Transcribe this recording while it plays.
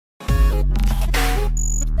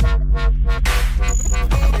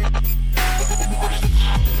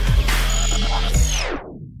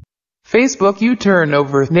Facebook U-turn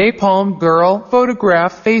over Napalm girl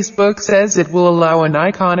photograph. Facebook says it will allow an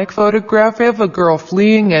iconic photograph of a girl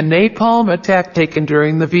fleeing a napalm attack taken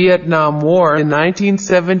during the Vietnam War in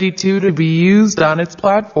 1972 to be used on its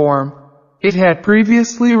platform. It had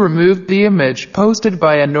previously removed the image posted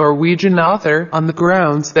by a Norwegian author on the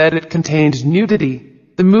grounds that it contained nudity.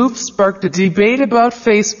 The move sparked a debate about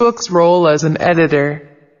Facebook's role as an editor.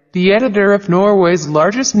 The editor of Norway's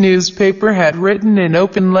largest newspaper had written an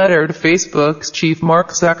open letter to Facebook's chief Mark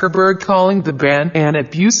Zuckerberg calling the ban an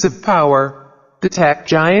abuse of power. The tech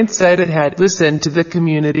giant said it had listened to the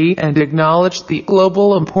community and acknowledged the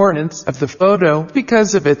global importance of the photo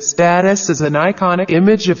because of its status as an iconic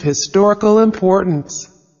image of historical importance.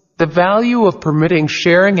 The value of permitting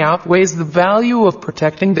sharing outweighs the value of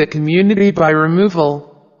protecting the community by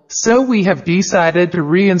removal. So we have decided to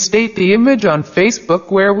reinstate the image on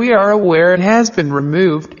Facebook where we are aware it has been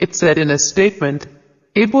removed, it said in a statement.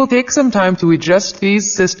 It will take some time to adjust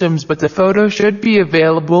these systems, but the photo should be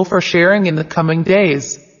available for sharing in the coming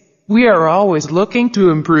days. We are always looking to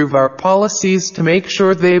improve our policies to make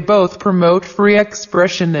sure they both promote free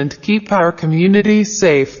expression and keep our community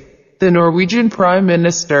safe. The Norwegian Prime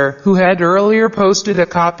Minister, who had earlier posted a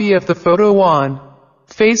copy of the photo on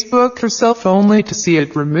Facebook herself only to see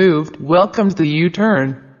it removed, welcomed the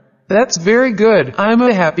U-turn. That's very good. I'm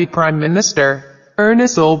a happy Prime Minister, Erna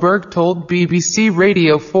Solberg told BBC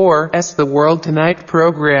Radio 4's The World Tonight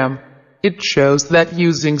program. It shows that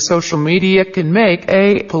using social media can make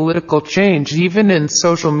a political change even in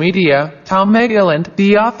social media. Tom Egeland,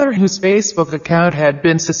 the author whose Facebook account had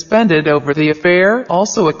been suspended over the affair,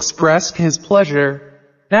 also expressed his pleasure.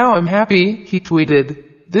 Now I'm happy, he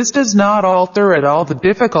tweeted. This does not alter at all the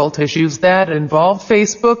difficult issues that involve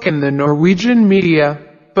Facebook and the Norwegian media.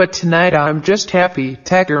 But tonight I'm just happy,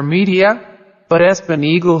 Tagger Media. But Espen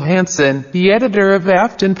Egil Hansen, the editor of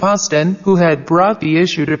Aftenposten, who had brought the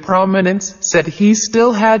issue to prominence, said he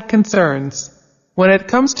still had concerns. When it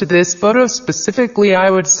comes to this photo specifically, I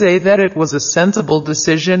would say that it was a sensible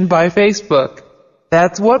decision by Facebook.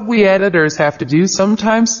 That's what we editors have to do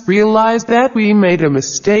sometimes, realize that we made a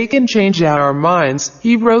mistake and change our minds,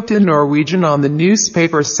 he wrote in Norwegian on the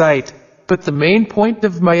newspaper site. But the main point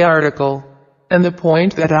of my article, and the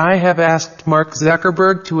point that I have asked Mark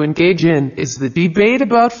Zuckerberg to engage in, is the debate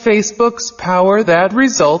about Facebook's power that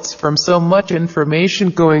results from so much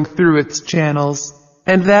information going through its channels.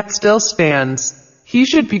 And that still stands. He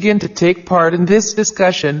should begin to take part in this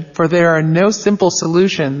discussion, for there are no simple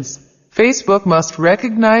solutions. Facebook must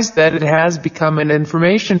recognize that it has become an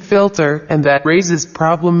information filter, and that raises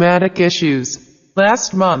problematic issues.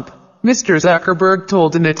 Last month, Mr. Zuckerberg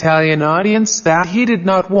told an Italian audience that he did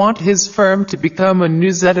not want his firm to become a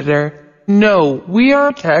news editor. No, we are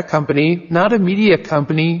a tech company, not a media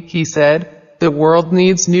company, he said. The world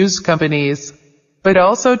needs news companies, but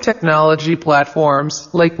also technology platforms,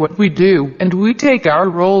 like what we do, and we take our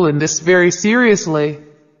role in this very seriously.